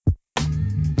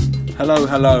Hello,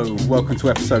 hello. Welcome to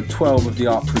episode 12 of the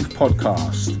Art Proof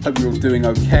podcast. Hope you're all doing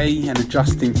okay and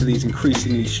adjusting to these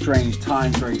increasingly strange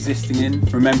times we're existing in,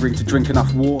 remembering to drink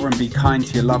enough water and be kind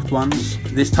to your loved ones.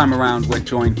 This time around, we're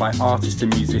joined by artist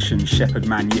and musician Shepherd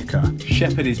Manyika.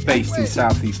 Shepherd is based in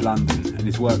southeast London and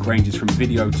his work ranges from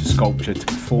video to sculpture to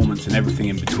performance and everything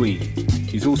in between.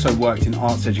 He's also worked in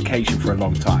arts education for a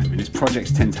long time and his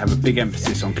projects tend to have a big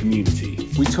emphasis on community.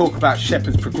 We talk about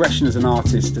Shepherd's progression as an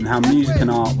artist and how music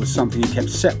and art was something he kept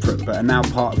separate but are now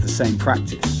part of the same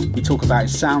practice. We talk about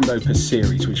his Sound Opus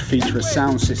series, which feature a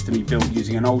sound system he built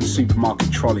using an old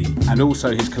supermarket trolley, and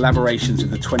also his collaborations with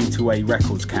the 22A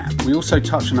Records camp. We also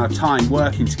touch on our time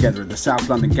working together at the South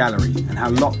London Gallery and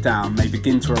how lockdown may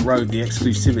begin to erode the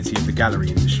exclusivity of the gallery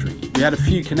industry. We had a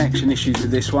few connection issues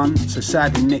with this one, so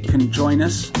sadly Nick couldn't join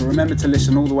us, but remember to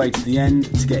listen all the way to the end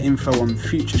to get info on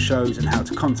future shows and how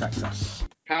to contact us.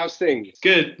 How's things?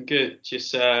 Good.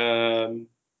 Just trying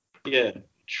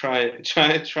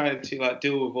to like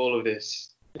deal with all of this.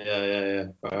 But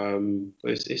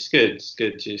it's good. It's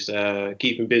good. Just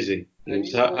keeping busy.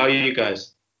 How are you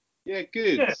guys? Yeah,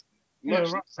 good. Yeah.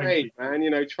 Much right, the same, man.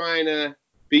 You know, trying to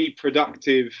be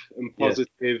productive and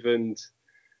positive and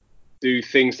do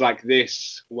things like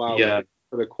this while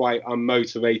we're quite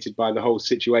unmotivated by the whole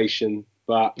situation.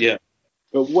 But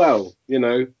well, you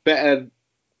know, better.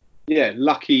 Yeah,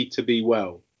 lucky to be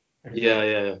well.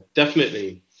 Yeah,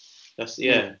 definitely. That's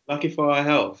lucky for our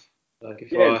health.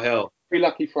 Very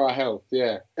lucky for our health.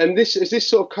 Yeah. And this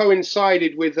sort of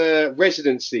coincided with a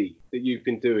residency that you've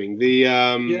been doing.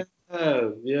 It's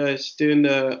doing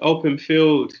the open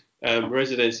field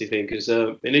residency thing because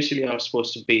initially I was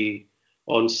supposed to be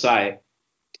on site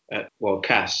at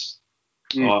CAS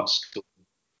Art School,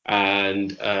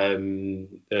 and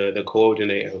the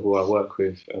coordinator who I work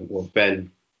with,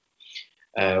 Ben.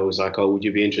 Was like, oh, would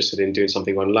you be interested in doing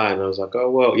something online? I was like, oh,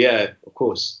 well, yeah, of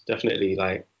course, definitely,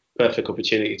 like, perfect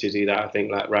opportunity to do that, I think,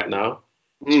 like, right now,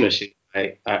 especially,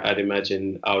 like, I'd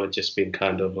imagine I would have just been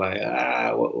kind of like,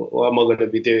 what am I going to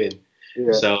be doing?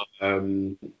 Yeah. So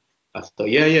I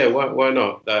thought, why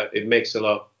not? That it makes a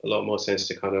lot more sense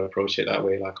to kind of approach it that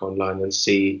way, like, online and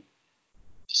see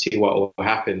what will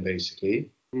happen, basically.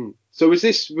 So was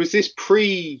this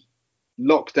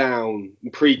pre-lockdown,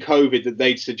 pre-COVID that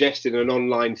they'd suggested an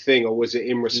online thing, or was it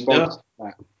in response to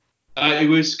that? It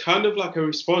was kind of like a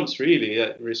response, really,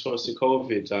 a response to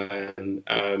COVID, and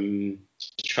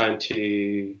trying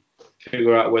to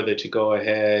figure out whether to go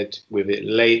ahead with it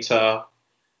later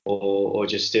or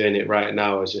just doing it right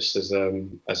now as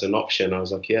an option. I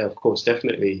was like, yeah, of course,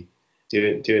 definitely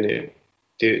doing it.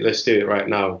 Let's do it right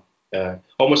now.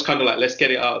 Almost kind of like, let's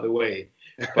get it out of the way,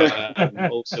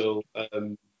 but also.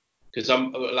 Because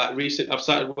I've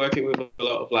started working with a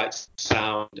lot of like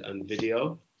sound and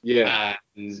video. Yeah.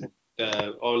 And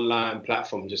the online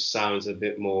platform just sounds a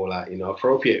bit more like, you know,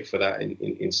 appropriate for that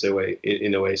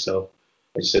in a way. So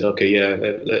I just said, okay,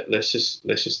 let's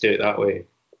just do it that way.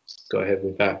 Let's go ahead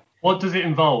with that. What does it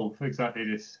involve exactly,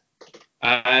 this?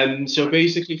 So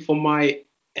basically for my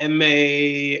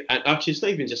MA, and actually it's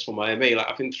not even just for my MA,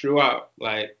 like I think throughout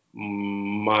like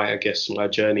my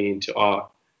journey into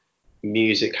art,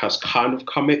 music has kind of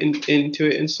come into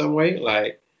it in some way,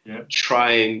 like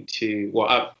trying to.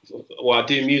 I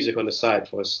do music on the side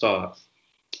for a start,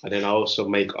 and then I also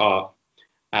make art.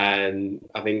 And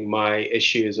I think my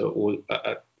issues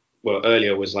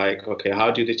earlier was like, okay, how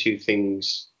do the two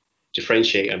things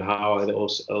differentiate, and how are they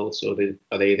are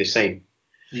they the same?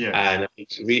 Yeah. And I think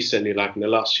recently, like in the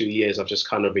last few years, I've just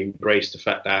kind of embraced the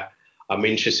fact that I'm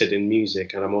interested in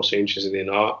music and I'm also interested in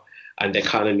art. And they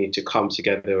kind of need to come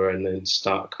together and then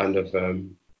start kind of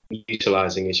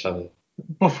utilizing each other.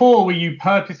 Before, were you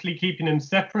purposely keeping them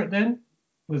separate then?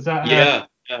 Was that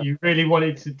you really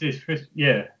wanted to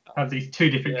have these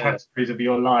two different categories of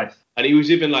your life? And it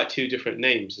was even like two different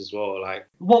names as well. Like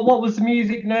what was the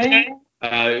music name?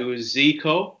 It was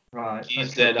Zico. Right.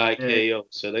 ZIKO.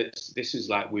 So this is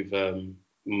like with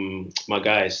my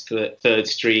guys, Third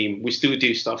Stream. We still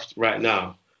do stuff right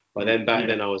now, but then back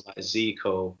then I was like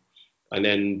Zico. And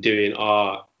then doing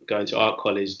art, going to art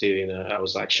college, I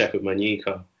was like Shepherd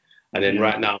Manyika. And then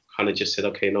right now, I kind of just said,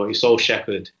 okay, no, it's all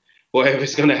Shepherd.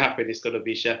 Whatever's going to happen, it's going to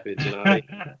be Shepherd. You know what I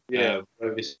mean?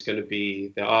 Whether it's going to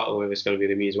be the art or whether it's going to be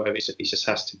the music, whatever, it just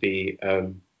has to be.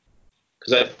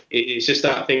 Because it's just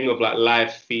that thing of like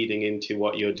life feeding into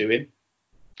what you're doing.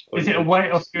 Is it a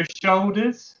weight off your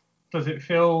shoulders? Do you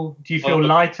feel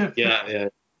lighter? Yeah,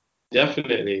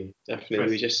 definitely. It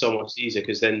was just so much easier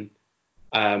because then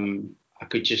I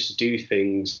could just do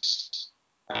things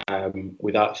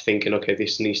without thinking, okay,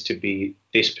 this needs to be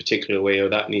this particular way or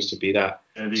that needs to be that.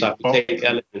 So I take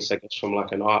elements, I guess, from like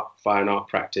fine art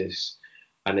practice,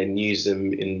 and then use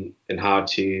them in how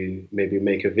to maybe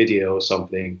make a video or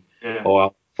something. Yeah.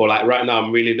 Or for like right now,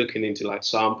 I'm really looking into like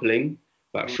sampling,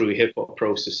 like through hip hop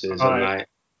processes, and like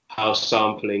how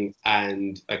sampling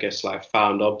and I guess like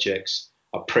found objects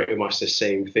are pretty much the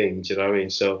same thing. Do you know what I mean?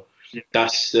 So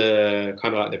that's kind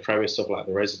of like the premise of like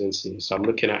the residency. So I'm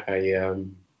looking at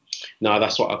now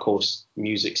that's what I call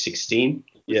Music 16.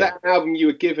 Is that an album you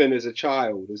were given as a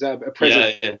child? Is that a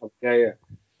present? Yeah.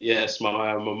 Yes,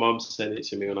 my mum sent it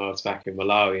to me when I was back in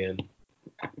Malawi,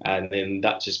 and then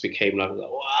that just became like,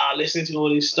 wow, listening to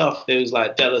all this stuff. There was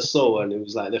like De La Soul, and it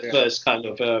was like the first kind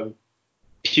of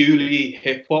purely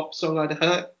hip hop song I'd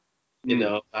heard. You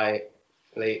know, like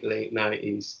late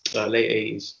 90s,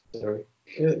 late 80s. Sorry,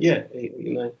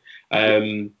 89.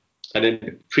 And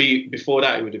then before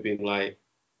that, it would have been like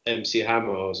MC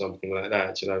Hammer or something like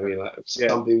that. Do you know what I mean? Like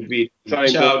something really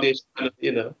childish,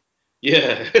 you know.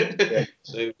 Yeah.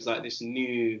 So it was like this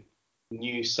new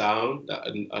sound that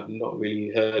I'd not really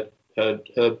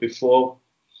heard before.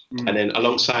 And then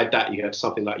alongside that, you had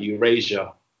something like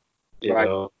Eurasia, you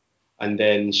know, and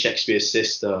then Shakespeare's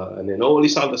Sister, and then all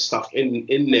this other stuff in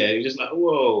there. You're just like,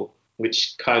 whoa,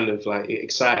 which kind of like it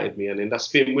excited me. And then that's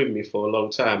been with me for a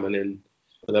long time. And then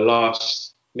for the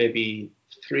last maybe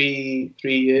 3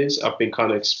 years, I've been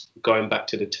kind of going back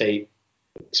to the tape,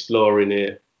 exploring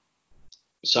it,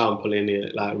 sampling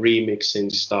it, like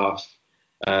remixing stuff,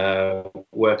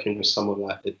 working with some of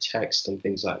like the text and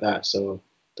things like that. So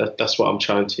that's what I'm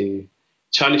trying to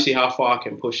see how far I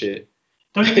can push it.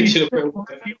 Don't you still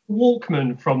have your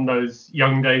Walkman from those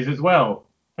young days as well?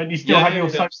 Don't you still have your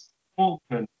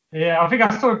Walkman? Yeah, I think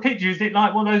I saw a picture. Is it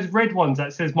like one of those red ones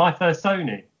that says "My First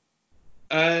Sony"?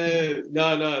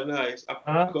 No.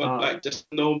 I've got like just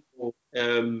normal.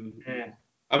 I've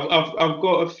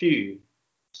got a few.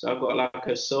 So I've got like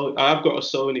I've got a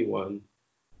Sony one,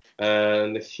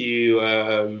 and a few.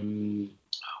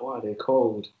 What are they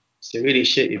called? It's a really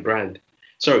shitty brand.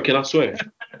 Sorry, can I swear?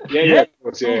 Yeah. Of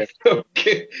course, yeah.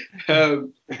 Okay.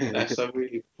 That's a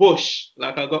really Bush.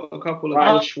 Like I got a couple of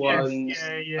Bush ones.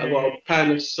 I got a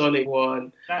Panasonic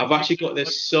one. I've actually got the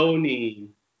Sony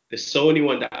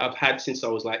one that I've had since I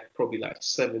was like probably like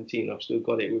 17. I've still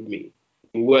got it with me.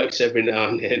 It works every now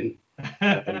and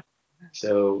then.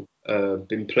 So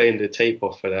been playing the tape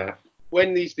off for that.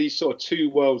 When these sort of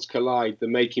two worlds collide, the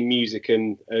making music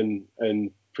and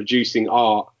producing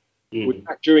art, was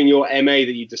that during your MA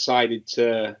that you decided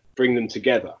to bring them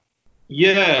together?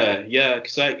 Yeah,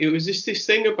 because it was this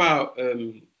thing about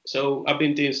so I've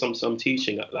been doing some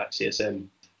teaching at like CSM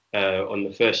on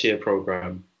the first year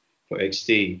program for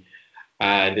XD,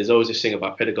 and there's always this thing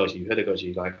about pedagogy,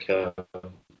 like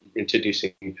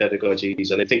introducing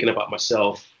pedagogies, and then thinking about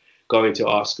myself going to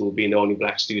art school, being the only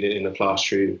black student in the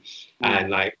classroom, and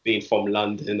like being from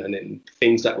London, and then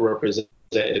things that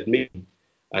represented me.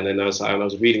 And then I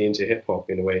was really into hip hop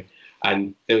in a way,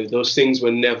 and those things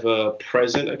were never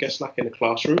present, I guess, like in the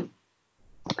classroom.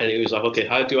 And it was like, okay,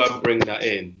 how do I bring that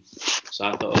in? So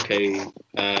I thought, okay,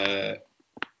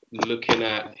 looking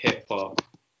at hip hop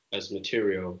as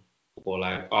material or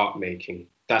like art making,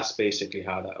 that's basically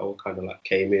how that all kind of like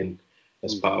came in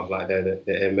as part of like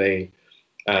the MA.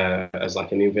 As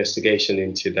like an investigation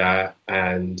into that,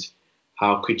 and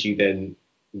how could you then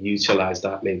utilize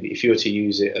that maybe if you were to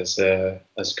use it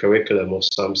as curriculum of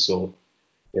some sort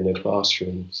in the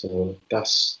classroom. So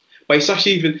but it's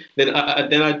actually even then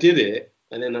I did it,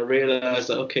 and then I realized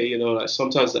that okay, you know, like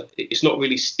sometimes it's not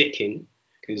really sticking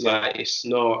because like it's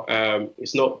not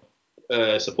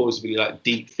supposed to be like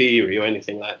deep theory or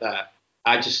anything like that.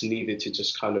 I just needed to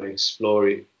just kind of explore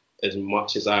it as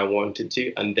much as I wanted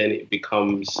to, and then it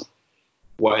becomes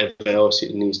whatever else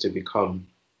it needs to become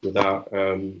without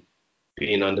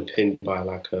being underpinned by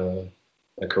like a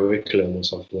curriculum or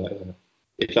something like that,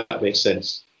 if that makes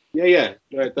sense. Yeah,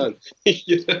 no, it does.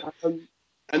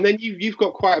 And then you've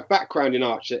got quite a background in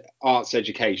arts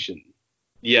education.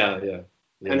 Yeah.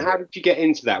 And how did you get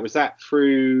into that? Was that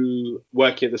through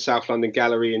working at the South London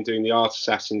Gallery and doing the Art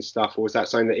Assassin stuff, or was that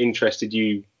something that interested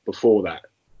you before that?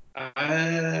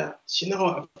 You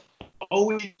know,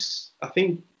 I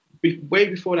think way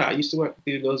before that, I used to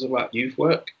do loads of like youth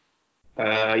work.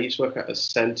 I used to work at a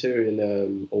centre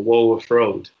in Walworth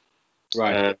Road,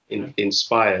 right? In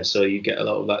Spire. So you get a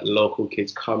lot of like local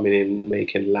kids coming in,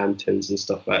 making lanterns and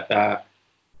stuff like that.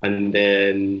 And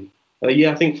then,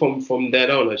 I think from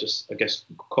then on, I guess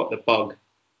caught the bug.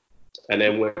 And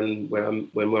then when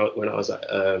I was at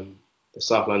the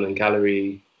South London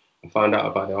Gallery, I found out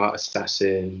about the Art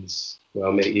Assassins. Well,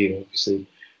 I met you, obviously.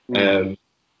 And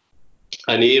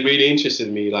it really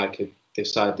interested me, like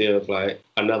this idea of like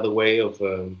another way of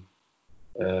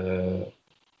another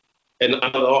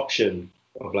option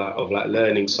of like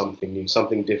learning something new,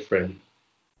 something different,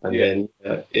 and then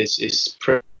it's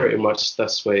pretty much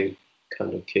that's where it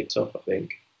kind of kicked off, I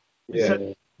think.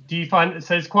 So, do you find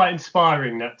so it's quite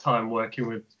inspiring that time working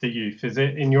with the youth? Is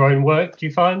it in your own work? Do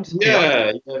you find?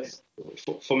 Yeah.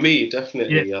 For me,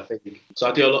 definitely. I think so.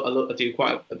 I do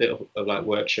quite a bit of like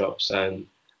workshops, and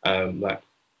like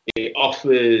it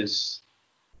offers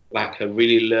like a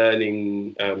really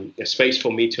learning a space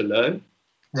for me to learn.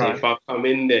 So if I come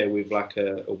in there with like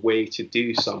a way to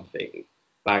do something,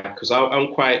 like because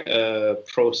I'm quite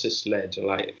process led,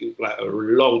 like a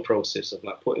long process of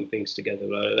like putting things together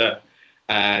like that.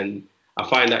 And I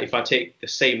find that if I take the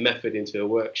same method into a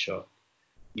workshop,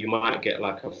 you might get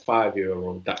like a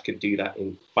 5-year-old that could do that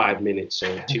in 5 minutes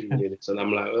or 2 minutes, and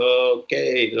I'm like,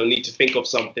 okay, I need to think of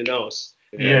something else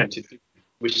to do,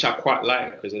 which I quite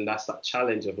like, because then that's that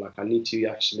challenge of like I need to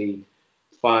actually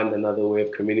find another way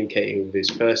of communicating with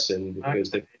this person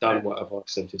because they've done what I've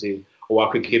asked them to do. Or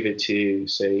I could give it to,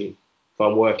 say, if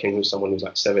I'm working with someone who's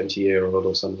like 70-year-old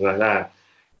or something like that,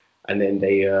 and then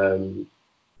they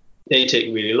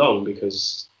take really long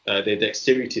because their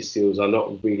dexterity skills are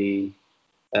not really,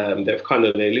 they're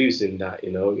losing that,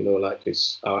 like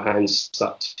it's our hands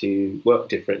start to work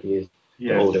differently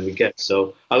the older we get.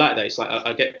 So I like that. It's like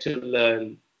I get to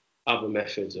learn other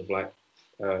methods of like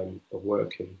of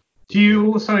working. Do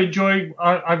you also enjoy?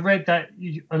 I've read that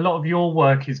a lot of your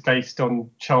work is based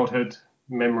on childhood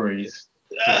memories.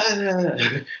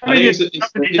 I think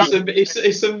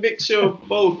it's a mixture of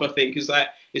both. I think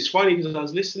it's funny because I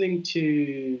was listening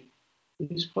to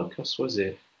whose podcast was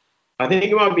it? I think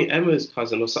it might be Emma's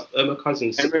cousin or Emma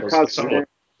Cousin's. Emma Cousin.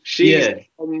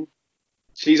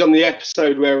 She's on the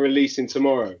episode we're releasing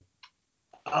tomorrow.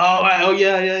 Oh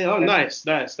yeah. Oh, nice.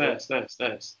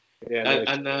 Yeah,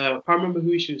 and I can't remember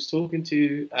who she was talking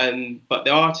to, but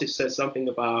the artist said something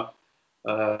about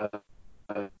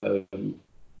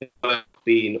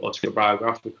being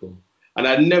autobiographical, and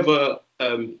I never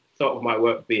thought of my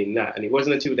work being that. And it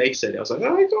wasn't until they said it, I was like,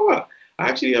 oh, you know what?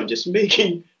 Actually, I'm just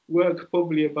making work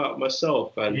probably about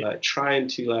myself and like trying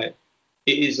to like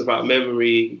it is about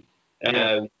memory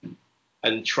and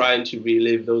trying to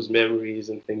relive those memories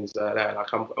and things like that.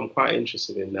 Like I'm quite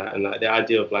interested in that, and like the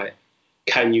idea of like,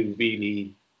 can you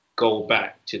really go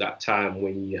back to that time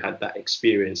when you had that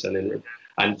experience and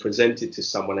present it to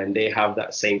someone and they have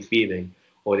that same feeling,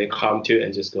 or they come to it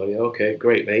and just go, yeah, okay,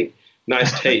 great, mate,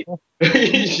 nice tape. I'm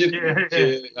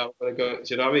gonna go. Do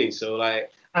you know what I mean? So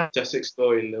like, just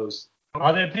exploring those.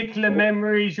 Are there particular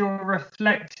memories you're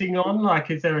reflecting on? Like,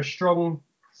 is there a strong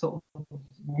sort of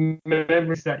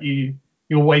memories that you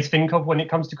always think of when it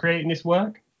comes to creating this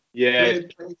work? Yeah,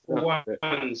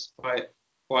 one's quite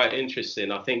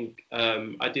interesting. I think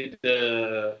I did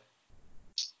there's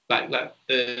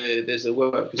a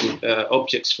work with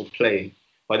objects for play.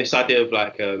 But this idea of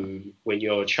like when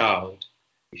you're a child,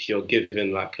 if you're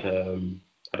given like I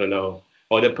don't know,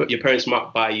 or your parents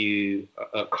might buy you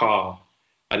a car,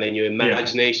 and then your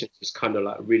imagination just kind of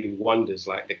like really wonders.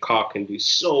 Like the car can do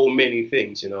so many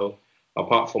things,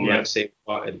 apart from like say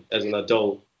as an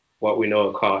adult what we know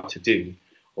a car to do.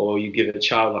 Or you give a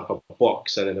child like a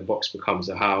box, and then the box becomes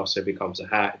a house, it becomes a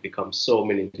hat, it becomes so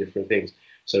many different things.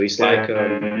 So it's like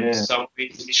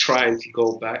somebody's trying to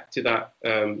go back to that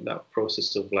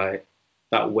process of like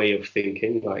that way of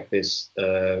thinking, like this,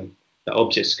 that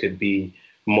objects could be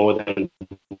more than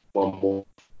one more.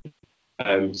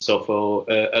 So for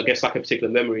I guess like a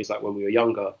particular memory is like when we were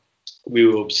younger, we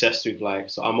were obsessed with like,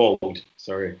 so I'm old,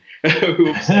 sorry. We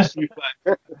were obsessed with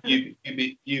like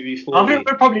UB40. I think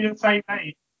we're probably the same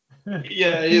age.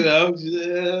 Yeah, with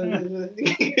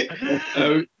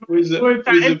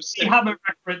that Hammer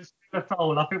reference to the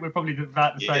soul, I think we're probably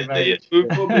about the same age. We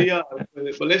probably are,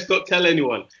 but let's not tell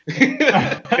anyone.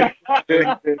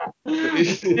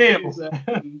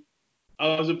 I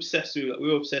was obsessed with, we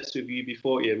were obsessed with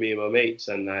UB40, me and my mates,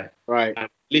 and and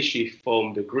literally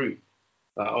formed a group.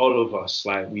 All of us,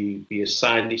 like we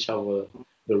assigned each other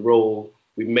the role.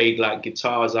 We made like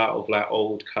guitars out of like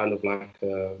old kind of like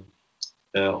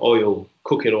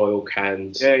cooking oil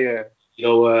cans. Yeah.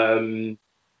 What do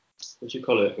you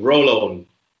call it? Roll-on.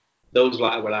 Those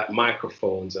were like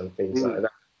microphones and things like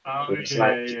that. Oh, I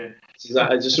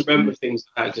just remember things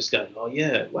like just going, oh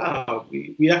yeah, wow,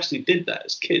 we actually did that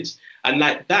as kids, and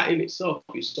like that in itself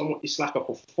it's like a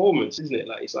performance, isn't it?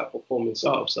 Like it's like a performance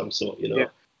art of some sort, Yeah.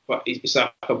 But it's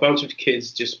like a bunch of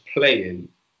kids just playing,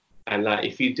 and like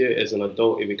if you do it as an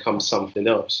adult, it becomes something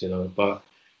else, But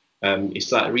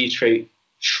it's like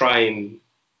trying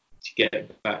to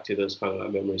get back to those kind of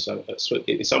like memories. So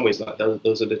in some ways, like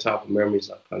those are the type of memories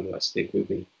that kind of like stick with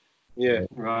me. Yeah,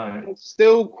 right. It's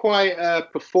still quite a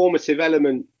performative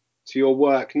element to your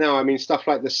work now. I mean, stuff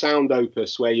like the sound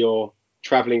opus, where you're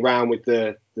traveling around with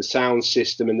the sound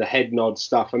system and the head nod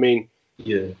stuff. I mean,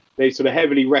 yeah, they sort of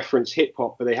heavily reference hip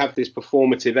hop, but they have this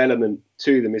performative element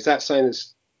to them. Is that something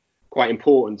that's quite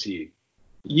important to you?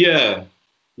 Yeah,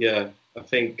 I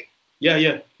think,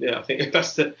 I think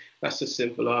that's the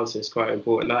simple answer. It's quite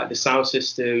important. Like the sound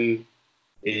system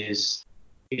is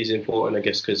important, I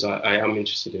guess, because I am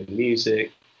interested in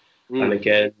music, and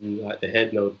again, like the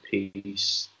head node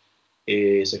piece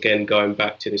is again going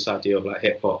back to this idea of like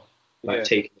hip hop, like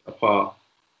taking it apart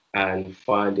and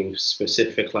finding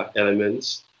specific like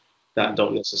elements that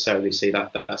don't necessarily say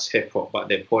that that's hip hop, but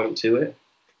they point to it,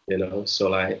 you know. So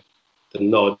like the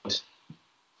nod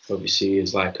obviously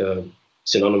is like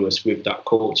synonymous with that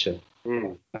culture.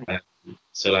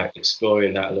 So like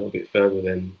exploring that a little bit further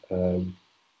than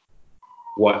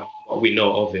what we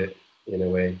know of it in a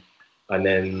way. And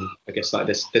then I guess like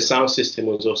this, the sound system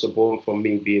was also born from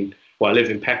me being, well, I live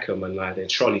in Peckham and like there are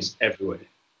trolleys everywhere.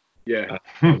 Yeah.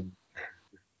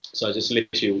 So I just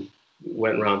literally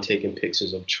went around taking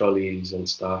pictures of trolleys and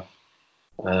stuff.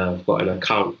 I've got an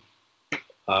account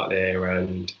out there,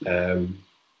 and then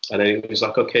it was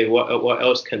like, okay, what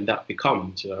else can that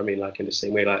become? Do you know what I mean? Like in the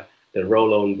same way, like the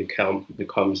roll-on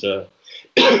becomes a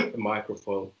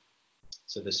microphone.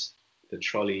 So the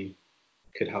trolley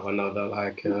could have another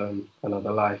life.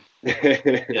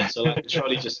 Yeah. So like the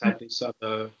trolley just had this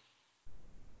other.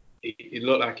 It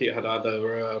looked like it had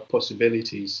other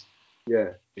possibilities. Yeah.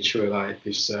 Which were like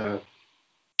this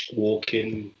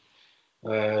walk-in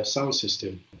sound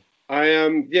system. I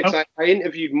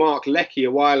interviewed Mark Leckie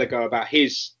a while ago about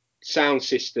his sound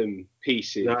system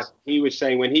pieces. Nice. He was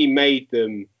saying when he made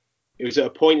them, it was at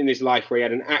a point in his life where he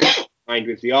had an axe mind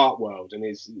with the art world, and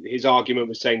his argument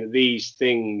was saying that these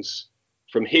things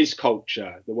from his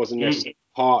culture that wasn't necessarily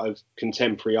part of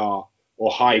contemporary art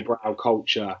or highbrow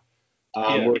culture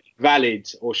were valid,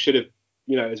 or should have,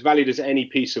 you know, as valid as any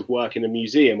piece of work in a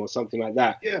museum or something like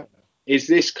that. Yeah. Is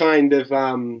this kind of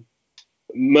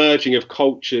merging of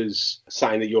cultures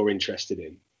something that you're interested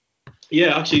in?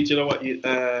 Yeah, actually, do you know what?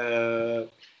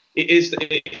 It is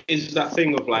that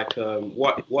thing of like,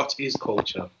 what is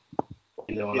culture?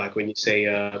 You know, like when you say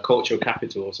cultural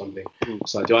capital or something.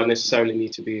 So do I necessarily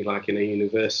need to be like in a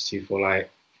university for like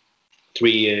 3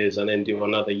 years and then do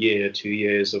another year, 2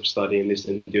 years of studying this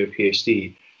and do a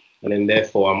PhD, and then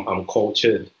therefore I'm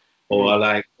cultured? Or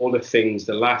like all the things,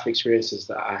 the life experiences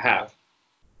that I have,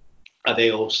 are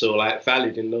they also like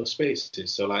valid in those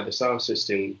spaces? So like the sound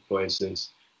system, for instance,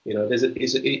 you know,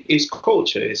 it's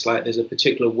culture. It's like there's a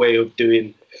particular way of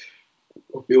building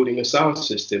a sound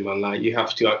system, and like you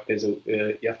have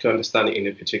to understand it in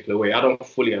a particular way. I don't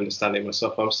fully understand it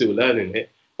myself. I'm still learning it.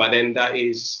 But then that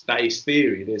is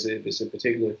theory. There's a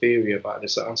particular theory about the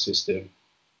sound system.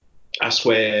 That's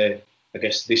where I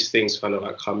guess these things kind of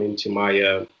like come into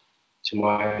my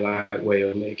like way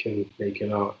of making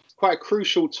art. It's quite a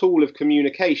crucial tool of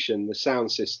communication, the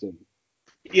sound system.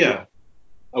 Yeah.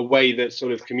 A way that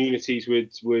sort of communities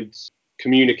would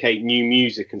communicate new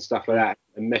music and stuff like that,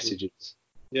 and messages.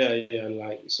 Yeah,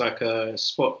 like it's like a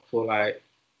spot for like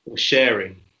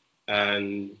sharing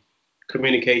and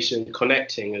communication,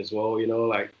 connecting as well, you know,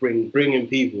 like bringing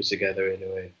people together in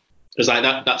a way. Because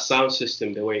like that sound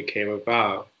system, the way it came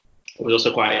about, was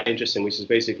also quite interesting, which is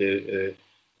basically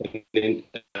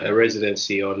a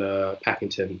residency on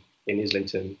Packington in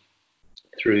Islington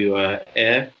through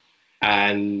AIR.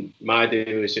 And my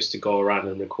idea was just to go around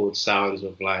and record sounds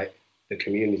of like the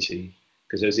community,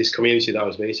 because there was this community that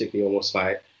was basically almost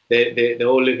like they're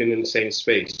all living in the same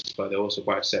space, but they're also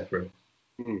quite separate.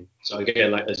 So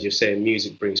again, like as you're saying,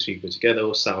 music brings people together,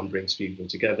 or sound brings people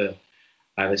together.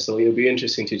 And so it would be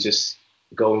interesting to just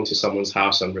go into someone's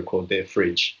house and record their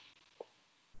fridge.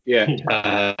 Yeah.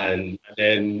 And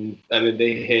then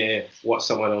they hear what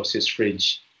someone else's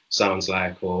fridge sounds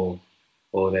like, or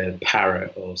their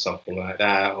parrot or something like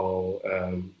that, or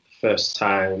first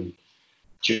time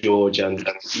George and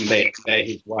met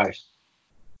his wife.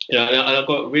 You know, and I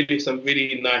got some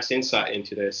really nice insight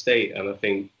into their estate, and I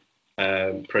think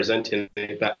presenting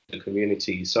it back to the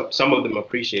community, some of them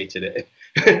appreciated it,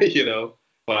 you know,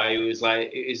 but it was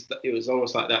like it was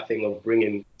almost like that thing of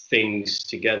bringing things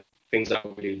together, things that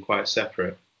were really quite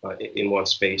separate, like in one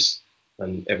space,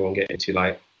 and everyone getting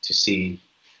to see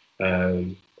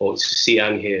or to see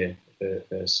and hear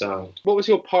the sound. What was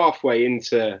your pathway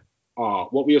into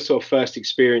art? What were your sort of first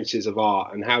experiences of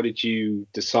art, and how did you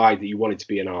decide that you wanted to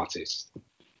be an artist?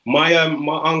 My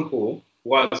uncle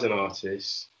was an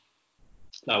artist,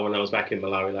 when I was back in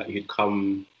Malawi, like you'd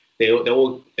come, they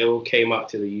all came out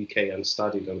to the UK and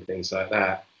studied and things like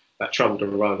that. That traveled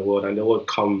around the world, and they always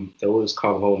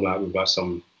come home like with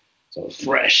some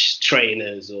fresh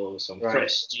trainers or some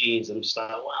fresh jeans. I'm just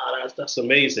like, wow, that's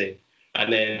amazing.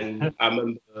 And then I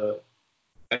remember,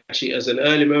 actually, as an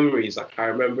early memories, like I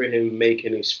remember him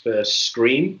making his first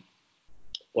screen,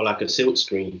 or like a silk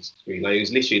screen. Like it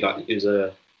was literally like it was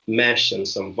a mesh and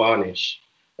some varnish.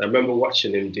 I remember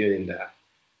watching him doing that,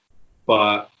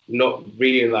 but not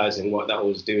realizing what that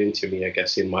was doing to me, I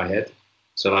guess, in my head.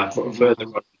 So like further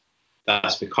on,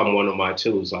 that's become one of my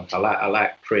tools. Like I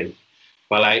like print,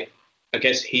 but like I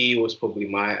guess he was probably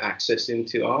my access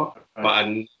into art. But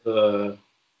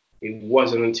it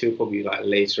wasn't until probably like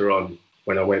later on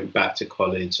when I went back to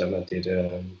college and I did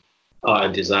art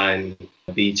and design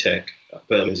BTEC at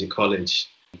Bermondsey College.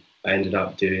 I ended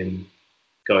up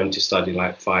going to study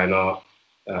like fine art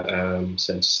at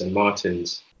St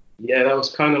Martin's. Yeah, that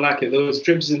was kind of like it. There was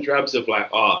dribs and drabs of like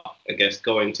art, I guess,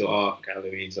 going to art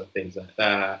galleries and things like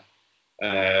that.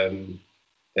 Then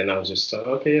I was just like,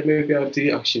 okay, maybe I'll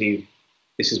do actually,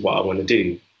 this is what I want to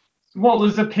do. What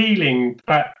was appealing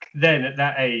back then at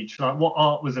that age? Like what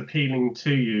art was appealing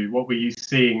to you? What were you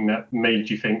seeing that made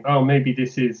you think, oh, maybe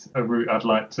this is a route I'd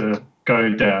like to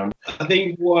go down? I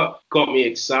think what got me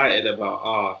excited about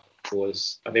art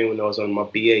was, I think when I was on my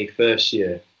BA first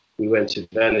year, we went to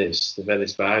Venice, the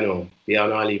Venice Biennale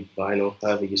Vinyl,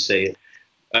 however you say it.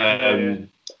 And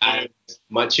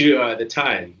my tutor at the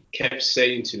time kept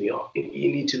saying to me, oh,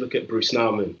 you need to look at Bruce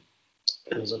Nauman.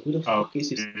 And I was like, who the fuck is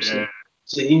this? Yeah.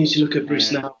 So you need to look at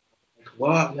Bruce Nauman. Like,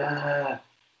 what? Nah.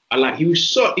 And like,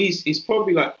 he's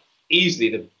probably like easily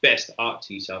the best art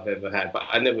teacher I've ever had, but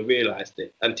I never realized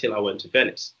it until I went to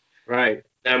Venice. Right.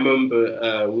 I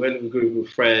remember we went with a group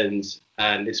of friends,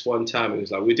 and this one time it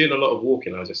was like, we're doing a lot of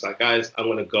walking. I was just like, guys, I'm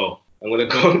going to go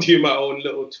and do my own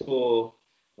little tour.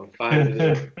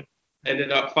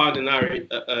 Ended up finding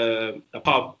a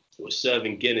pub that was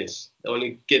serving Guinness, the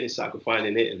only Guinness I could find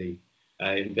in Italy,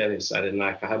 in Venice. And then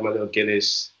like I had my little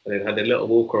Guinness, and then had a little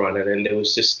walk around, and then there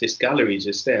was just this gallery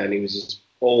just there, and it was just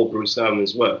all Bruce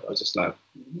Nauman's work. I was just like,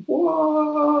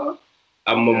 what?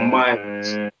 And my mind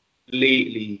was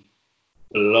completely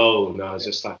blown. I was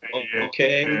just like, oh,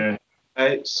 okay.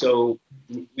 Right, so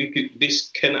this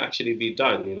can actually be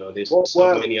done, you know, there's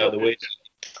so many other ways.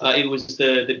 It was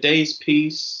the Days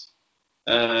piece,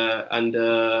 and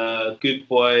Good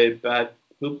Boy,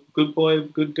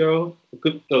 Good Girl,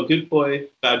 Good Boy,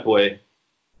 Bad Boy,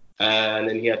 and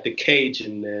then he had the cage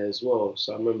in there as well.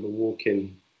 So I remember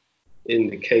walking in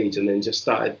the cage and then just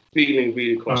started feeling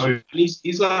really cross. And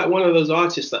he's like one of those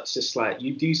artists that's just like,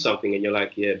 you do something and you're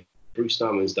like, yeah, Bruce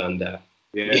Nauman's done that.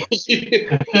 Yeah.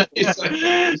 It's like,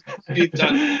 he's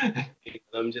done that.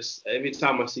 I'm just, every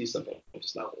time I see something, I'm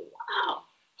just like, wow,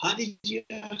 how did you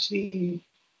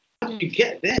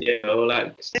get there? You know,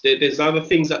 like there's other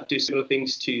things that do similar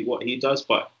things to what he does,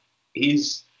 but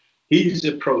his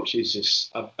approach is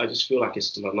just, I just feel like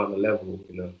it's on another level,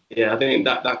 you know. Yeah, I think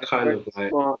that kind of like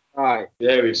smart guy.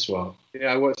 Very smart.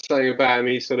 Yeah, I was saying about him,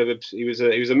 he was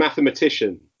a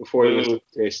mathematician before he was an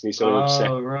artist, and he sort of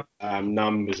set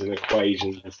numbers and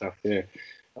equations and stuff. Yeah,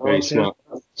 very smart.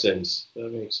 That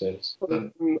makes sense.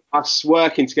 Us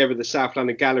working together at the South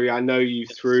London Gallery, I know you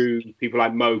through people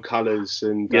like Mo Colours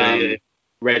and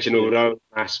Reginald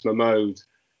Omas, Mahmood.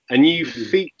 And you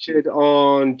featured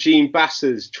on Gene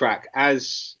Bassa's track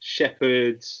as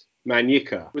Shepherd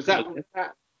Manyika. Was that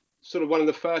sort of one of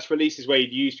the first releases where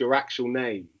you'd used your actual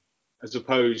name as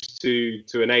opposed to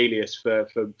an alias for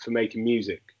making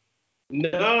music?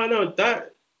 No,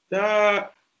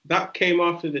 that came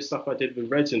after the stuff I did with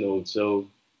Reginald. So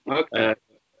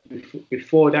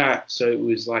before that, so it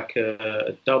was like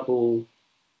a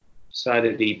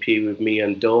double-sided EP with me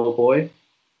and Doughboy.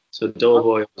 So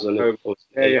Doughboy was on the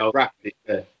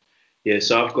yeah.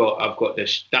 So I've got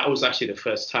this. That was actually the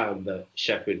first time that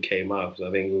Shepherd came out. So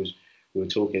I think we were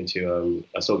talking to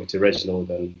I was talking to Reginald,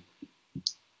 and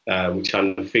we're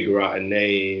trying to figure out a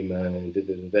name and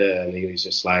and he was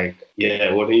just like,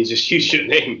 yeah, why don't you just use your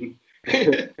name?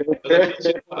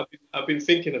 I've been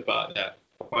thinking about that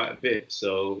quite a bit.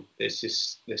 So let's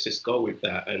just go with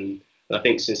that. And I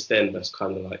think since then that's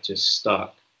kind of like just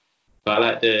stuck. But I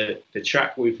like the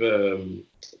track with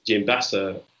Gene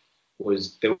Bassa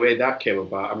was the way that came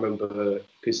about. I remember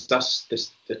because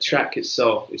the track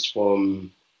itself is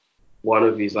from one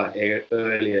of his like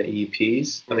earlier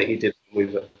EPs. I think he did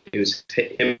it was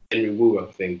Henry Wu,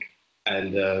 I think.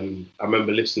 And I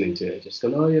remember listening to it, just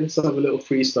going, oh yeah, let's have a little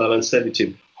freestyle and send it to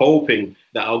him, hoping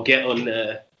that I'll get on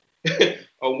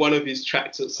on one of his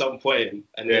tracks at some point.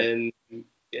 And then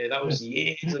Yeah, that was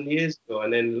years and years ago.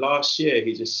 And then last year,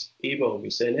 he just emailed me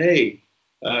saying, "Hey,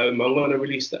 I'm going to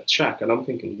release that track." And I'm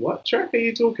thinking, what track are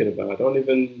you talking about? I don't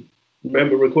even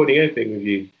remember recording anything with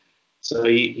you. So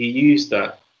he used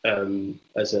that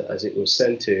as it was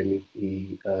sent to him.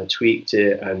 He tweaked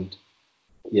it and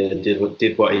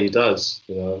did what he does,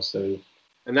 So.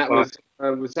 And that was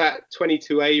that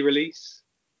 22A release?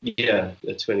 Yeah,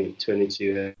 the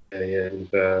 2022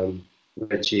 with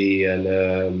Reggie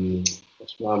and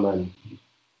what's my man?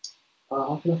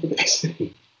 How can I forget his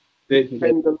name? The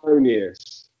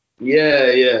Tendalonious. Yeah.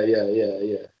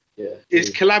 Is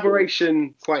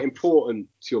collaboration quite important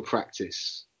to your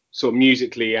practice, sort of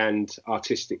musically and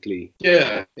artistically?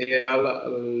 Yeah.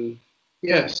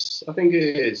 Yes, I think it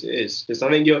is. It is, because I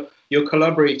think you're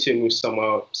collaborating with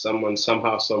someone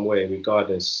somehow, some way,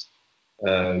 regardless.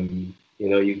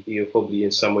 You're probably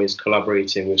in some ways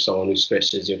collaborating with someone who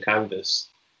stretches your canvas.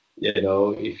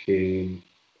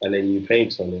 And then you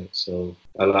paint on it. So,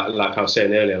 like I was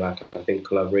saying earlier, like I think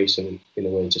collaboration in a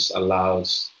way just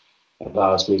allows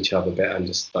me to have a better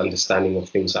understanding of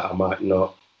things that I might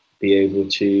not be able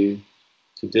to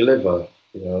deliver.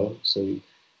 So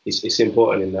it's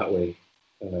important in that way.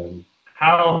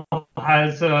 How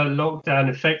has lockdown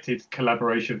affected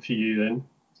collaboration for you then,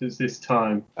 since this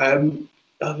time? I've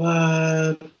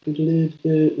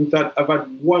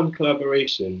had one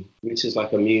collaboration, which is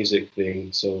like a music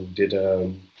thing. So did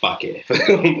fuck it,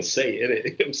 I'm gonna say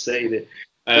it. I'm saying it.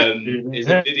 It's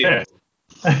a video.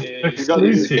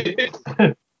 Exclusive.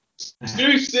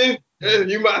 Exclusive.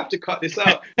 You might have to cut this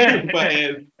out.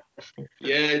 But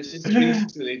just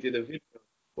recently did a video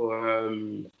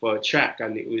for a track,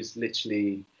 and it was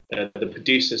literally the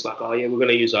producer's like, "Oh yeah, we're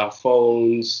gonna use our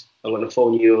phones. I'm gonna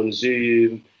phone you on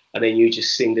Zoom, and then you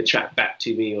just sing the track back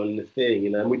to me on the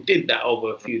thing." And we did that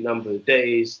over a few number of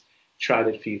days, tried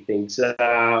a few things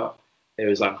out. It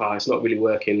was like, it's not really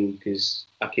working because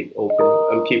I'm keep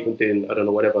on doing, I don't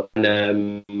know, whatever. And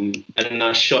then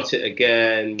I shot it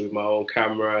again with my own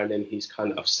camera, and then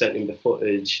I've sent him the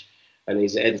footage, and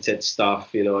he's edited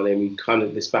stuff, and then we kind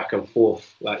of this back and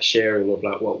forth, like sharing of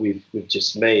like what we've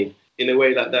just made in a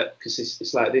way like that, because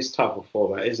it's like this type of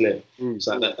format, isn't it? It's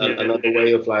like another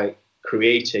way of like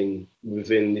creating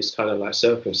within this kind of like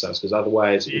circumstance, because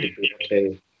otherwise it would be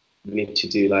okay. We need to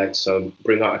do like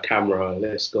bring out a camera,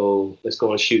 let's go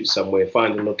and shoot somewhere,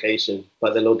 find a location,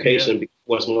 but the location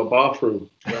was my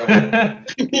bathroom. Right?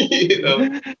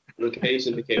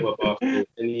 Location became a bathroom,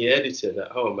 and he edited at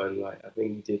home, and like I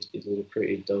think he did a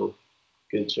pretty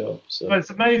good job. So it's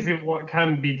amazing what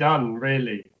can be done,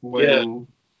 really, when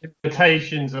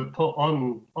invitations are put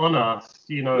on us.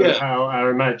 How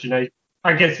our imagination.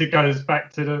 I guess it goes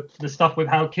back to the stuff with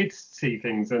how kids see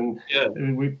things, and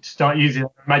we start using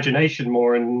our imagination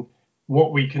more and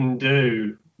what we can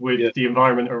do with the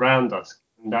environment around us.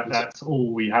 And that's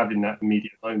all we have in that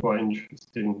immediate moment. Quite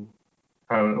interesting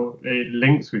how it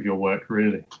links with your work,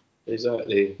 really.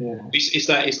 Exactly. Yeah.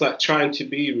 It's like trying to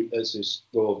be it's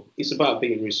about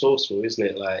being resourceful, isn't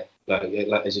it? Like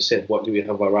as you said, what do we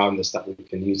have around us that we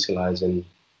can utilize in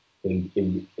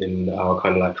our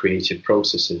kind of like creative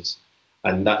processes?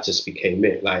 And that just became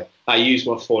it. Like I use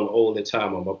my phone all the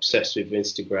time. I'm obsessed with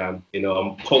Instagram.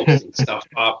 I'm posting stuff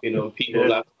up. People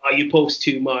like, you post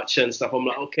too much and stuff. I'm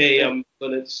like, okay, I'm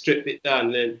gonna strip it down.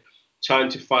 And then trying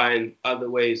to find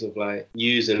other ways of like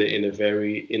using it in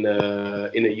a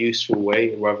useful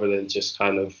way, rather than just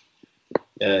kind of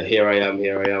here I am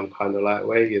kind of like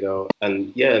way.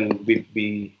 And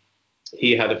he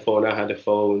had a phone, I had a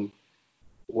phone.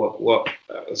 What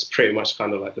was pretty much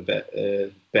kind of like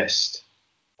the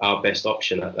our best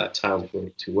option at that time for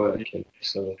it to work.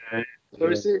 So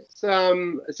is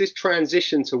this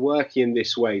transition to working in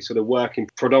this way, sort of working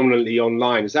predominantly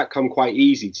online, has that come quite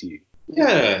easy to you?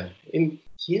 Yeah. In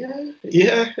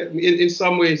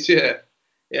some ways, yeah.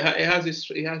 It has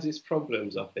its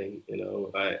problems, I think.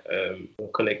 Like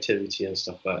connectivity and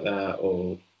stuff like that,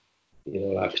 or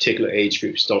like particular age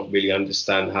groups don't really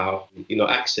understand how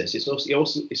access. There's loads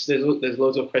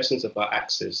of questions about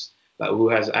access. Like who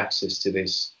has access to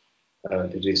this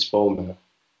format,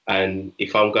 and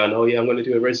if I'm going, I'm going to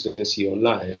do a residency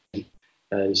online, and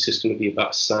it's just going to be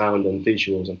about sound and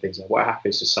visuals and things like what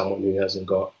happens to someone who hasn't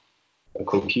got a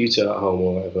computer at home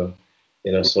or whatever,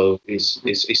 so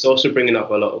it's also bringing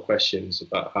up a lot of questions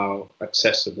about how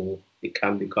accessible it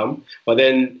can become. But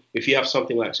then if you have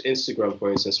something like Instagram,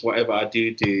 for instance, whatever I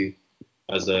do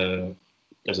as an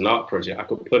art project, I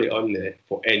could put it on there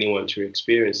for anyone to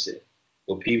experience it,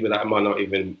 or people that might not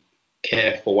even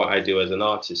care for what I do as an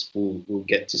artist will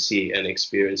get to see it and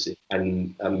experience it,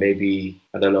 and maybe,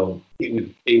 I don't know, it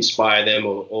would inspire them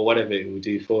or whatever it would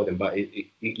do for them. But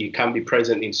you can be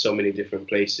present in so many different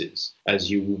places,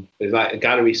 like a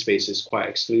gallery space is quite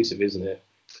exclusive, isn't it?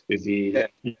 With the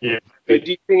But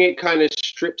do you think it kind of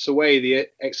strips away the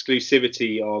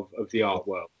exclusivity of the art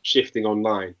world, shifting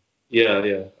online? Yeah.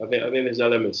 I think there's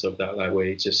elements of that, like where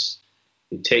it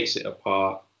takes it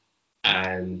apart,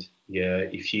 and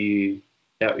if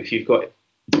you've got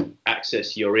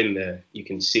access, you're in there, you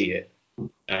can see it.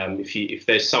 If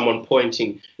there's someone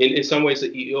pointing, in some ways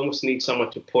that you almost need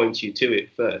someone to point you to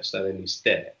it first, and then it's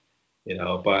there, you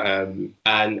know. But and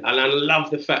I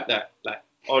love the fact that, like,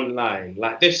 online,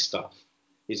 like, this stuff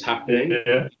is happening.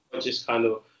 Just kind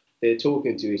of, they're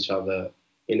talking to each other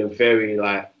in a very,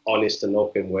 like, honest and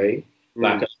open way.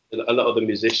 Like a lot of the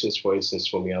musicians, for instance,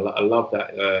 for me, I love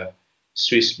that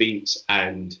Swiss Beats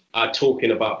and are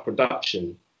talking about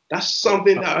production. That's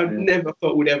something that I never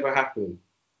thought would ever happen.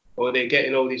 Or they're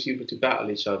getting all these people to battle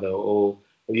each other, or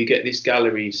you get these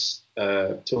galleries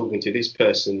talking to this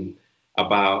person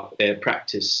about their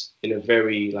practice in a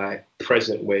very, like,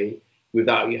 present way,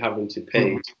 without you having to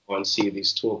pay to go and see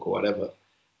this talk or whatever.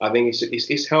 I think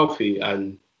it's healthy,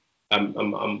 and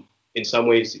I'm in some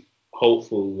ways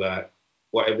hopeful that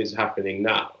whatever is happening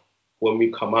now, when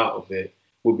we come out of it,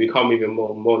 we'll become even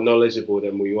more knowledgeable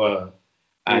than we were,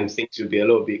 and things will be a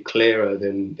little bit clearer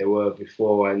than they were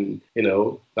before, and, you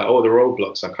know, like, all the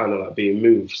roadblocks are kind of like being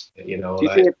moved, you know. Do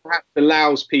you think it perhaps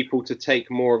allows people to take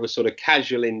more of a sort of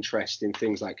casual interest in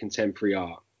things like contemporary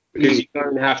art? Because you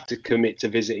don't have to commit to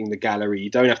visiting the gallery. You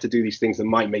don't have to do these things that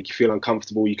might make you feel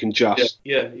uncomfortable. You can just...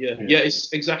 Yeah,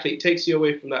 it's exactly. It takes you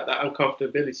away from that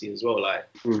uncomfortability as well. Like,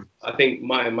 I think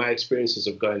my experiences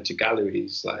of going to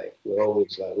galleries, like, were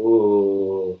always like,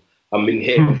 oh, I'm in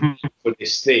here for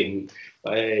this thing.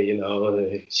 Like, hey, you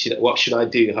know, what should I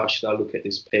do? How should I look at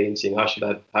this painting? How should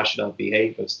I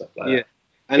behave and stuff like that?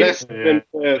 And that's for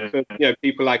you know,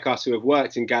 people like us who have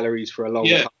worked in galleries for a long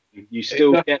time. You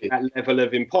still get that level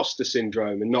of imposter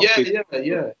syndrome and not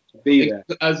be there.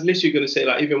 I was literally going to say,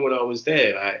 like, even when I was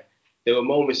there, like, there were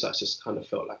moments I just kind of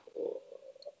felt like, oh,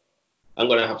 I'm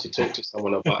going to have to talk to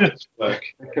someone about this work.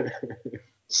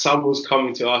 Someone's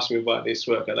coming to ask me about this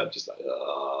work, and I'm just like,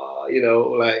 oh, you know,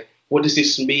 like, what does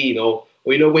this mean? Or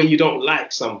you know, when you don't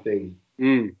like something,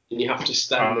 and you have to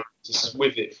stand there just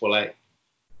with it for like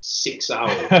 6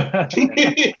 hours.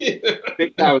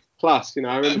 6 hours plus, you know.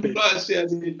 I remember. Plus,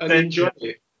 and enjoy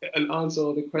it and answer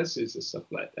all the questions and stuff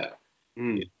like that.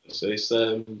 So it's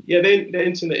the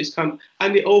internet is kind of,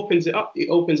 and it opens it up. It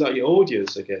opens out your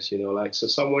audience, I guess, you know, like, so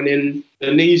someone in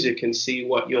Indonesia can see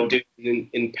what you're doing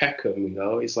in Peckham, you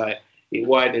know. It's like, it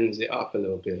widens it up a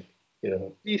little bit, you know.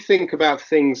 What do you think about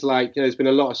things like, you know, there's been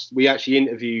a lot of, we actually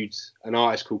interviewed an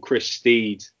artist called Chris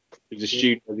Steed, who's a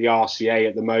student at the RCA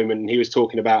at the moment, and he was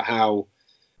talking about how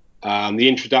the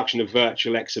introduction of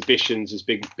virtual exhibitions has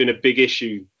been a big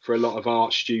issue for a lot of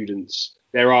art students.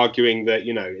 They're arguing that,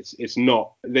 you know, it's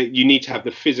not, that you need to have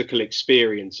the physical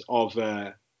experience of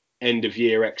an end of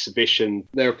year exhibition.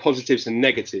 There are positives and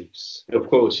negatives. Of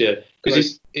course, yeah,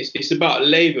 because it's about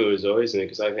labour as well, isn't it?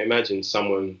 Because I can imagine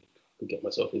someone could get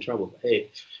myself in trouble, but hey,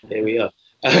 here we are.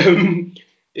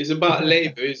 It's about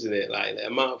labour, isn't it? Like, the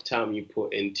amount of time you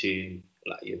put into,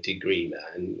 like, your degree,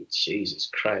 man, Jesus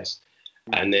Christ,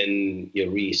 and then your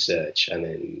research, and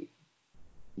then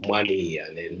money,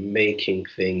 and then making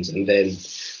things, and then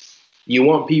you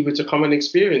want people to come and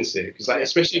experience it, because, like,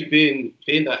 especially being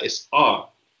that it's art,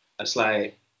 it's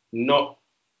like, not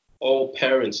all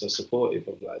parents are supportive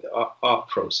of, like, the art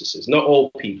processes. Not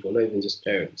all people, not even just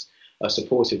parents, are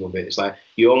supportive of it. It's like,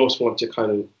 you almost want to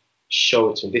kind of show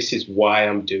it to them. This is why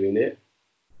I'm doing it.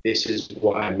 This is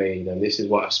what I made, and this is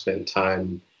what I spent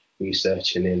time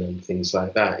researching in, and things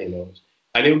like that, you know.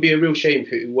 And it would be a real shame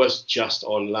if it was just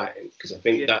online, because I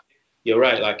think that you're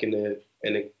right. Like, in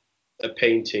a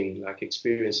painting, like,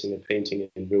 experiencing a painting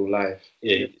in real life,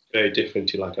 it's very different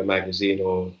to, like, a magazine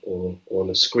or on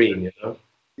a screen, you know.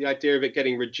 The idea of it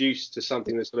getting reduced to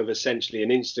something that's sort of essentially an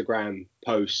Instagram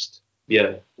post,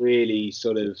 really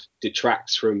sort of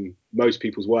detracts from most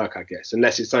people's work, I guess,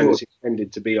 unless it's something that's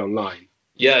intended to be online.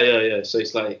 Yeah. So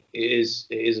it's like, it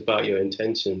is about your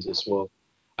intentions as well.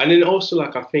 And then also,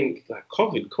 like, I think, like,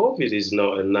 COVID is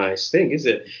not a nice thing, is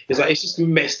it? It's like, it's just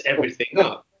messed everything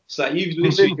up. It's like, you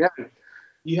literally,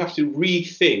 you have to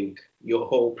rethink your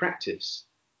whole practice.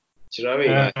 Do you know what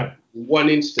I mean? Like, one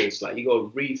instance, like, you got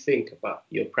to rethink about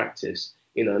your practice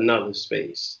in another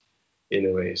space, in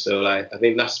a way. So, like, I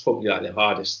think that's probably, like, the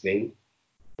hardest thing,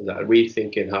 like,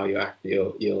 rethinking how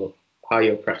how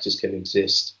your practice can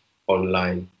exist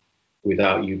online.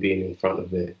 without you being in front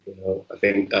of it. You know, I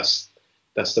think that's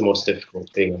the most difficult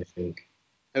thing, I think.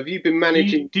 Have you been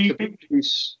managing to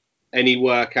produce any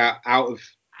work out of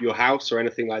your house or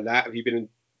anything like that? Have you been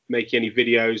making any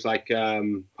videos like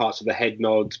parts of the Head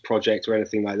Nods project or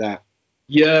anything like that?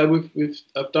 Yeah,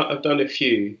 I've done a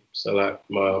few. So like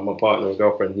my partner or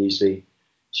girlfriend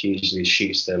she usually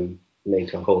shoots them,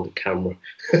 make her hold the camera.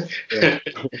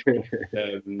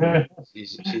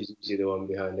 She's usually the one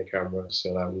behind the camera.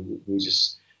 So like we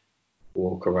just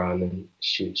walk around and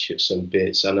shoot some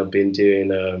bits. And I've been doing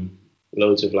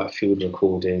loads of like field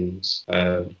recordings.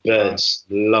 Birds,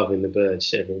 loving the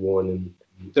birds every morning.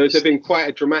 So has there been quite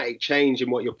a dramatic change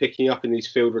in what you're picking up in these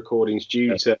field recordings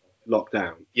due to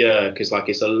lockdown? Yeah, because like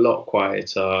it's a lot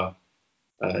quieter.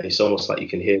 It's almost like you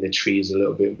can hear the trees a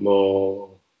little bit more.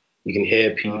 You can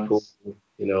hear people,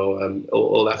 you know,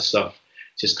 all that stuff.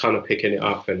 Just kind of picking it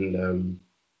up and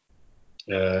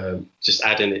just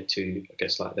adding it to, I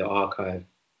guess, like the archive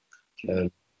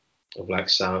of like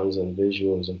sounds and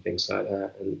visuals and things like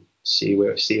that, and seeing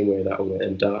where that will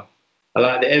end up. I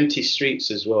like the empty streets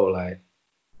as well, like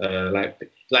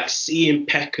seeing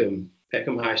Peckham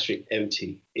High Street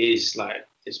empty is like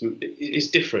it's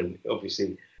different,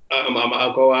 obviously.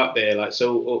 I'll go out there, like,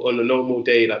 so on a normal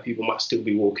day, like people might still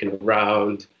be walking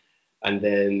around, and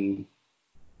then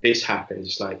this happens.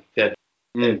 It's like that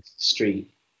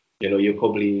street, you know, you're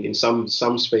probably in some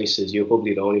spaces you're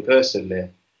probably the only person there,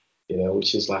 you know,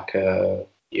 which is like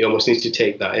you almost need to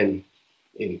take that in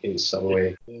some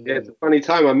way. Yeah, it's a funny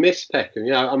time. I miss Peckham.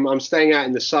 Yeah, I'm staying out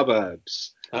in the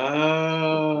suburbs.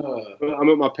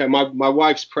 I'm at my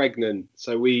wife's pregnant,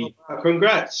 so we.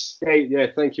 Congrats. Yeah,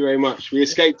 thank you very much. We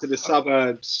escaped to the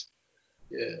suburbs.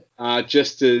 Yeah.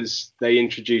 Just as they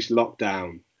introduced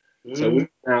lockdown. So we're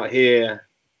out here,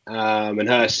 and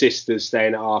her sister's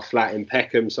staying at our flat in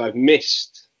Peckham. So I've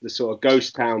missed the sort of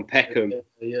ghost town Peckham.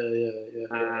 Yeah.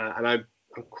 And I'm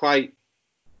quite.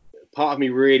 Part of me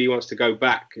really wants to go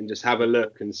back and just have a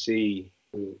look and see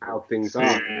how things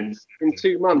are. In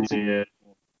 2 months. Yeah.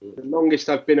 The longest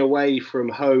I've been away from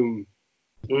home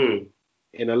in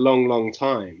a long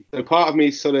time. So part of me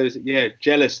is sort of,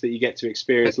 jealous that you get to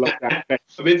experience lockdown.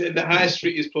 I mean, the high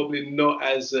street is probably not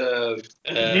as...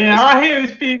 I hear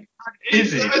it's been...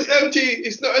 It's not as empty.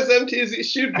 It's not as empty as it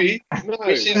should be. No.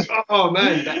 Which is, oh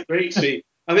man, that breaks me.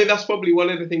 I think that's probably one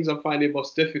of the things I'm finding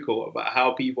most difficult about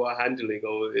how people are handling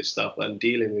all of this stuff and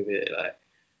dealing with it.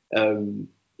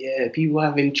 Like, people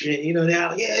having, you know, they're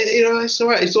out, it's all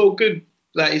right. It's all good.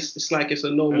 Like it's like it's a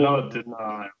normal. A lot of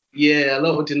denial. Yeah, a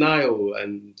lot of denial,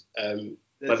 and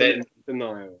but then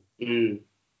denial, and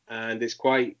it's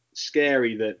quite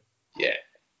scary that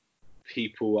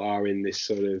people are in this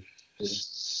sort of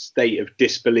state of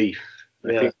disbelief. I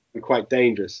think it's quite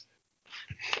dangerous.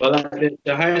 Well, like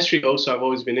the high street also, I've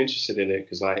always been interested in it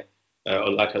because, like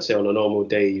I say, on a normal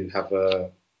day you have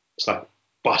it's like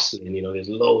bustling. You know, there's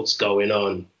loads going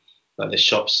on. Like the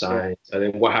shop signs, and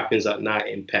then what happens at night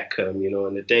in Peckham, you know,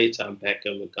 in the daytime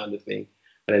Peckham and kind of thing.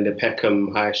 And then the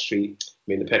Peckham High Street,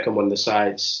 the Peckham on the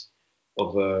sides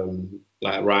of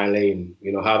like Ryan Lane,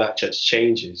 you know, how that just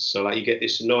changes. So like you get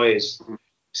this noise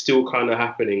still kind of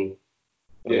happening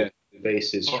on a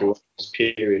basis throughout this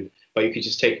period. But you could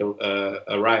just take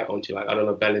a right onto, like, I don't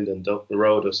know, Bellenden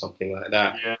Road or something like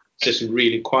that. Yeah. It's just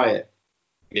really quiet.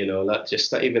 You know,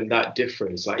 even that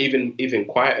difference, like even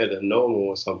quieter than normal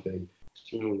or something.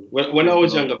 When I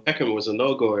was younger, Peckham was a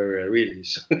no-go area, really.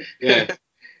 So,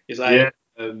 it's like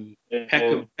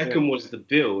Peckham was the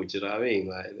bill. Do you know what I mean?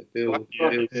 Like the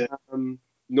bill.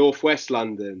 Northwest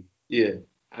London. Yeah.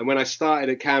 And when I started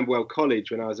at Camberwell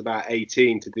College when I was about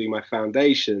 18 to do my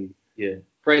foundation,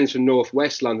 friends from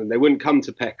Northwest London, they wouldn't come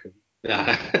to Peckham.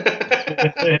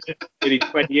 Really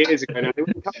 20 years ago now, they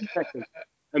wouldn't come to Peckham.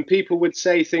 And people would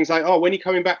say things like, "Oh, when are you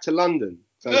coming back to London?"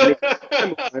 So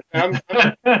I'm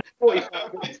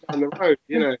 45 minutes down the road,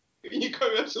 you know. When you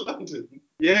coming back to London?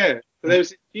 Yeah. So there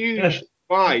was a huge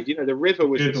divide. You know, the river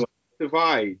was a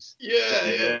divide.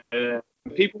 Yeah.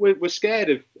 People were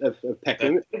scared of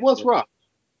Peckham. It was rough.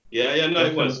 Yeah, no,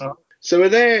 it was. So are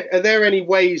there any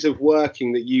ways of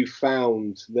working that you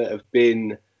found that have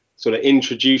been sort of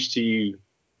introduced to you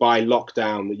by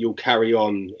lockdown that you'll carry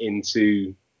on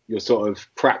into your sort of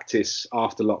practice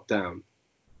after lockdown?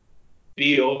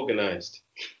 Be organised.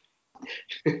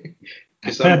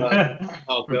 Because I'm like,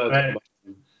 oh God, I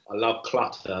love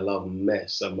clutter, I love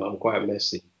mess. I'm quite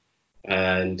messy,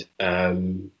 and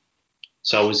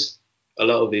so I was a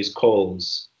lot of these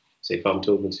calls. So if I'm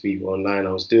talking to people online,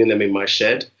 I was doing them in my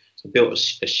shed. So I built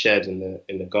a shed in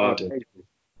the garden,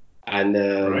 and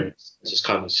just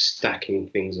kind of stacking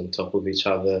things on top of each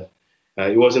other.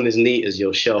 It wasn't as neat as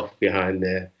your shelf behind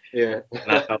there. Yeah.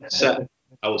 And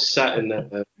I was sat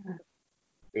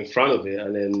in front of it,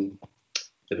 and then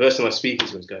the person I was speaking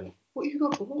to was going, "What you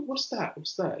got? What's that?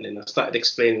 What's that?" And then I started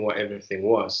explaining what everything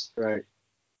was. Right.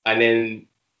 And then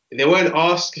they weren't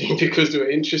asking because they were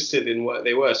interested in what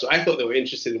they were. So I thought they were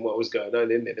interested in what was going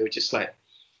on in there. They were just like,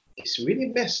 "It's really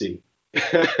messy."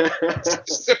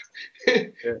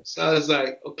 So I was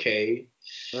like, okay.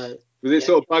 Right. Was it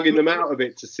sort of bugging them out a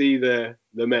bit to see the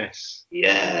mess?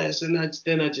 Yes, and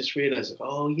then I just realized,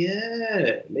 oh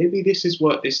yeah, maybe this is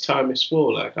what this time is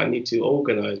for. Like, I need to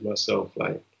organize myself,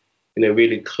 like, in a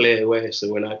really clear way. So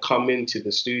when I come into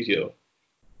the studio,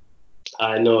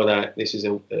 I know that this is a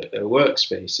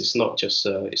workspace. It's not just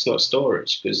it's not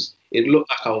storage, because it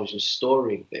looked like I was just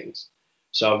storing things.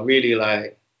 So I really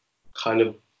like kind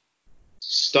of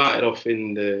started off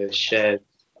in the shed,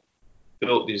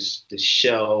 built the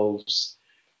shelves,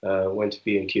 went to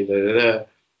B&Q,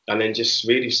 and then just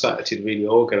really started to really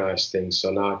organize things.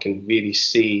 So now I can really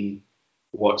see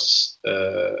what's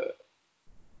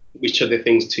which are the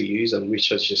things to use and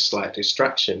which are just like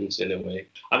distractions in a way.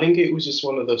 I think it was just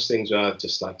one of those things where I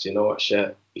just like, you know what,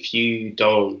 Shet, if you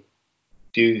don't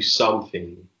do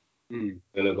something, you're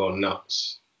gonna go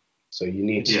nuts. So you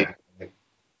need to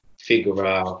figure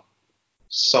out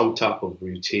some type of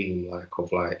routine, like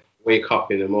wake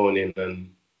up in the morning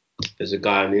and there's a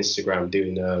guy on Instagram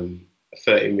doing a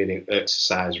 30-minute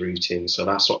exercise routine. So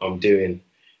that's what I'm doing.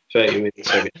 30 minutes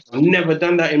of it. I've never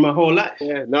done that in my whole life.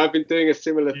 Yeah, no, I've been doing a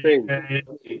similar thing.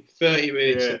 30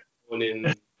 minutes in the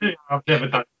morning. I've never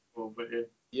done it before, but yeah.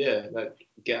 Yeah, like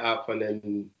get up and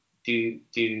then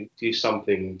do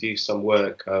something, do some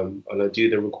work, and I do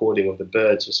the recording of the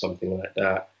birds or something like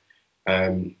that.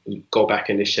 Go back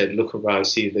in the shed, look around,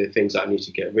 see the things that I need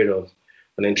to get rid of,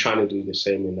 and then trying to do the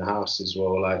same in the house as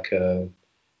well. Like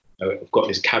I've got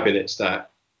these cabinets that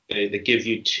they give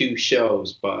you 2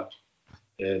 shelves, but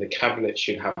the cabinet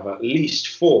should have at least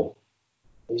 4.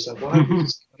 And he's like, why?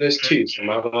 There's 2, so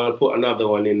I'm gonna put another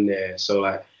one in there. So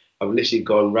like I've literally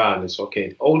gone round. It's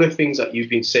okay. All the things that you've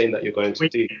been saying that you're going to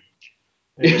do.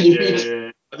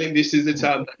 I think this is the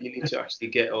time that you need to actually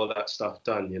get all that stuff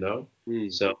done, you know?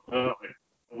 So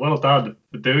well done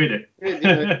for doing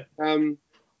it.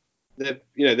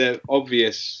 There are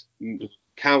obvious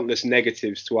countless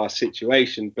negatives to our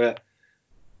situation, but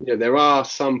there are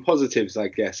some positives, I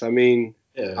guess. I mean,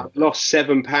 I've lost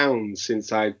 7 pounds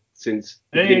since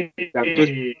living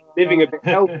a bit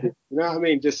healthy. You know what I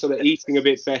mean? Just sort of eating a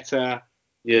bit better,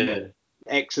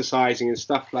 exercising and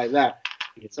stuff like that.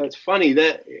 So it's funny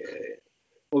that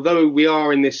although we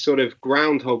are in this sort of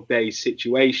Groundhog Day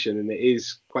situation and it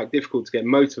is quite difficult to get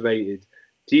motivated,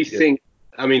 do you think,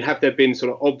 I mean, have there been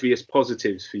sort of obvious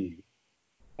positives for you?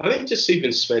 I think just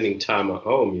even spending time at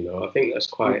home, I think that's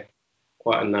quite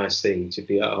a nice thing, to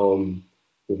be at home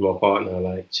with my partner,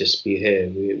 like just be here.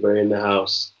 We're in the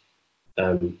house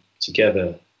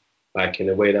together, like in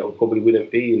a way that we probably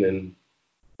wouldn't be in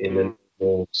a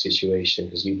normal situation,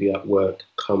 because you'd be at work,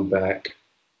 come back,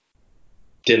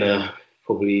 dinner,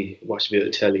 probably watch a bit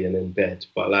of telly and then bed.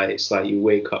 But like it's like you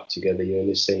wake up together, you're in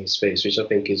the same space, which I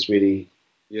think is really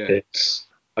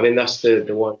I mean, that's the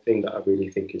one thing that I really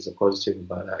think is a positive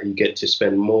about that. You get to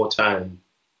spend more time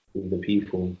with the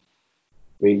people.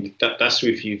 I mean, that's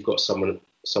if you've got someone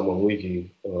with you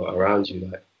or around you.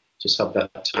 Like, just have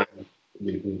that time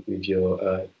with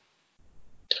your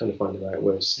trying to find the right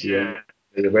words. Your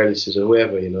relatives or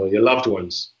whoever, your loved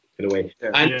ones in a way.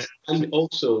 And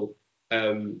also,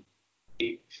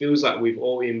 it feels like we've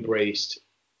all embraced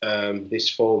this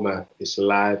format, this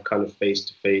live kind of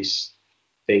face-to-face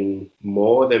thing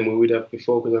more than we would have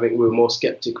before, because I think we were more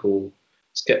skeptical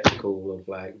of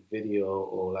like video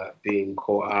or like being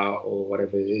caught out or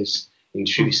whatever it is,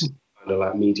 intrusive kind of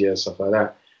like media and stuff like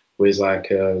that. Whereas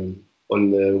like on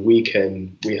the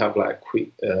weekend we have like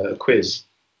a quiz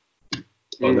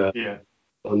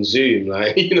on Zoom,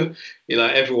 like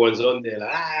like everyone's on there,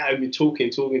 like we're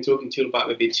talking till about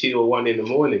maybe 2 or 1 in the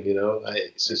morning, like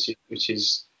it's just, which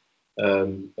is a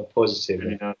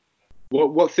positive.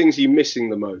 What things are you missing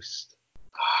the most?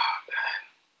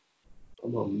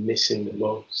 I'm not missing the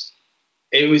most.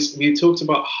 We talked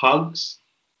about hugs.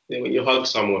 When you hug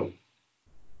someone,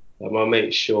 like my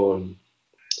mate Sean,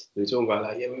 we were talking about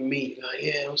like, we meet,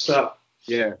 like, what's up?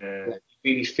 Yeah. Like,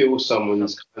 you really feel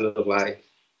someone's kind of like,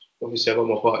 obviously I got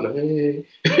my partner, hey.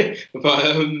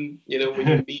 But when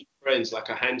you meet friends, like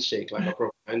a handshake, like a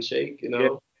proper handshake,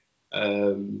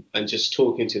 and just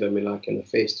talking to them in a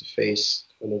face-to-face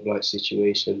kind of like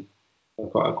situation.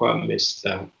 I quite miss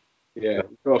that. Yeah,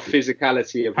 got a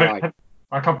physicality of life.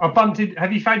 Like I bumped in.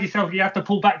 Have you found yourself? You have to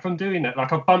pull back from doing that.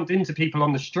 Like I bumped into people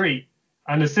on the street,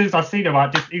 and as soon as I see them, I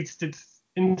just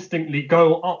instantly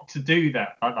go up to do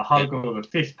that, like the hug or the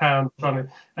fist pound, something,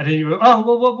 and then you go, oh,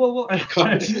 whoa.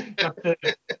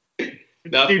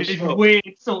 Do this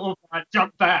weird sort of like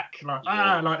jump back, like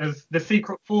like as the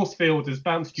secret force field has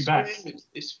bounced you back.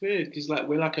 It's weird because like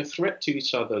we're like a threat to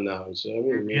each other now. So I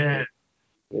mean, yeah.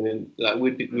 And then like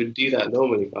we'd do that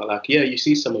normally, but like you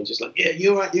see someone just like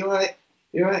you're right,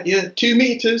 2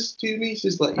 meters,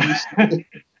 like and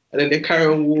then they carry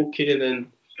on walking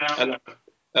and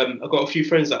I've got a few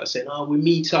friends that are saying, we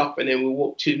meet up and then we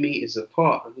walk 2 meters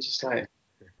apart. I'm just like,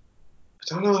 I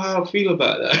don't know how I feel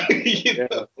about that.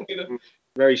 you know?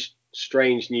 Very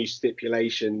strange new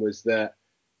stipulation was that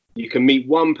you can meet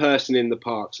one person in the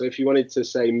park. So if you wanted to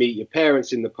say meet your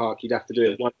parents in the park, you'd have to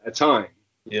do it one at a time.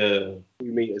 Yeah. 2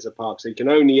 meters apart. So you can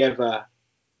only ever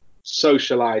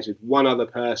socialize with one other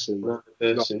person.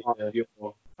 And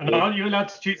aren't you allowed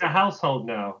to choose a household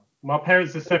now? My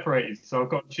parents are separated, so I've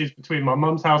got to choose between my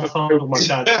mum's household or my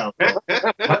dad's household.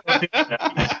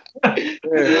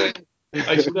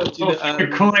 I should have do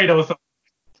that.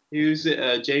 He was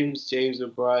James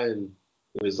O'Brien.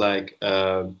 It was like,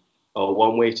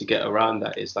 one way to get around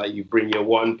that is that you bring your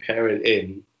one parent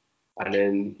in, and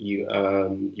then you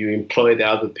employ the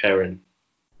other parent,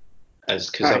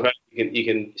 because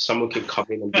someone can come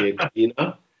in and be a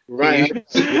cleaner. Right.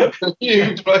 You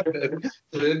employ them.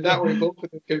 So then that way both of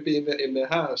them can be in the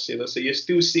house, So you're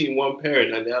still seeing one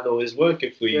parent and the other one is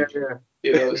working for you.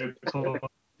 Yeah.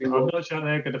 I'm not sure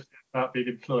they're going to think about being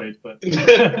employed, but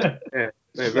a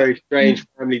very strange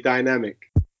family dynamic.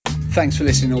 Thanks for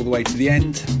listening all the way to the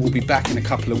end. We'll be back in a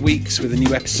couple of weeks with a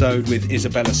new episode with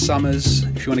Isabella Summers.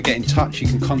 If you want to get in touch, you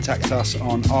can contact us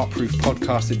on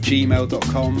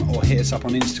artproofpodcast@gmail.com or hit us up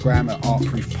on Instagram at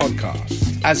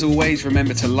artproofpodcast. As always,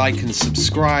 remember to like and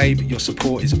subscribe. Your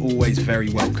support is always very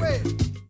welcome.